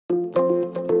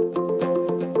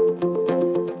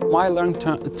My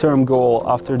long-term goal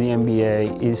after the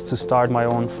MBA is to start my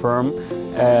own firm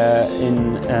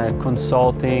in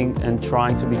consulting and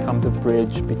trying to become the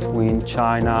bridge between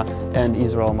China and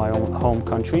Israel, my own home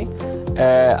country.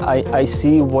 I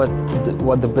see what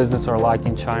the business are like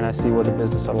in China, I see what the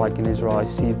business are like in Israel. I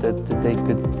see that they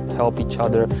could help each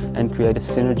other and create a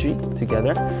synergy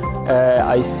together.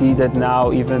 I see that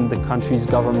now even the country's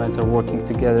governments are working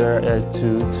together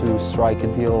to strike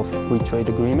a deal of free trade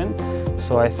agreement.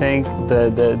 So I think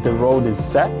the road is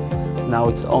set. Now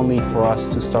it's only for us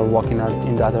to start walking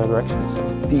in that direction. So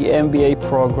the MBA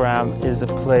program is a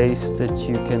place that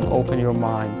you can open your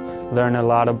mind, learn a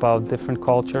lot about different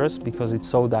cultures because it's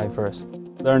so diverse.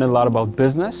 Learn a lot about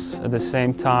business at the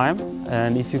same time,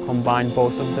 and if you combine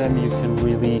both of them, you can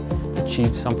really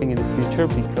achieve something in the future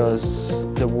because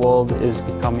the world is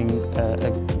becoming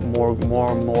more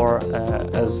and more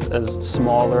as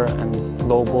smaller and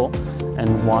global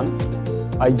and one.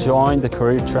 I joined the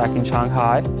career track in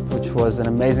Shanghai, which was an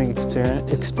amazing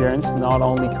experience, not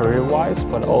only career-wise,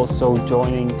 but also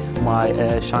joining my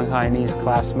Shanghainese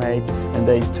classmate, and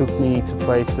they took me to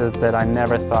places that I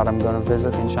never thought I'm going to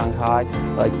visit in Shanghai,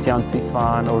 like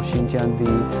Tianxifan or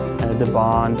Xinjiangdi, the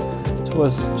Bund. It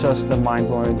was just a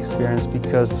mind-blowing experience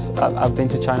because I've been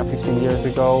to China 15 years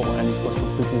ago and it was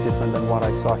completely different than what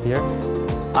I saw here.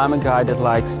 I'm a guy that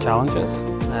likes challenges,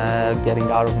 getting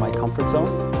out of my comfort zone.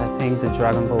 I think the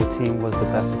Dragon Boat team was the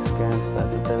best experience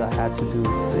that I had to do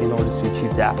in order to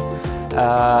achieve that.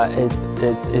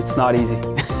 It's not easy,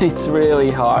 it's really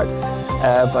hard,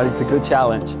 but it's a good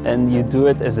challenge, and you do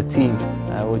it as a team,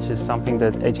 which is something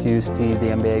that HKUST, the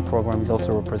MBA program, is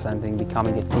also representing,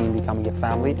 becoming a team, becoming a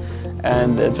family.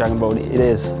 And Dragon Boat, it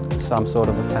is some sort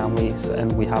of a family,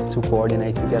 and we have to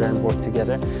coordinate together and work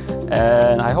together.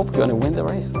 And I hope we're going to win the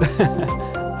race.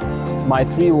 My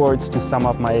 3 words to sum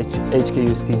up my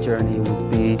HKUST journey would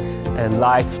be a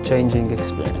life-changing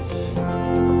experience.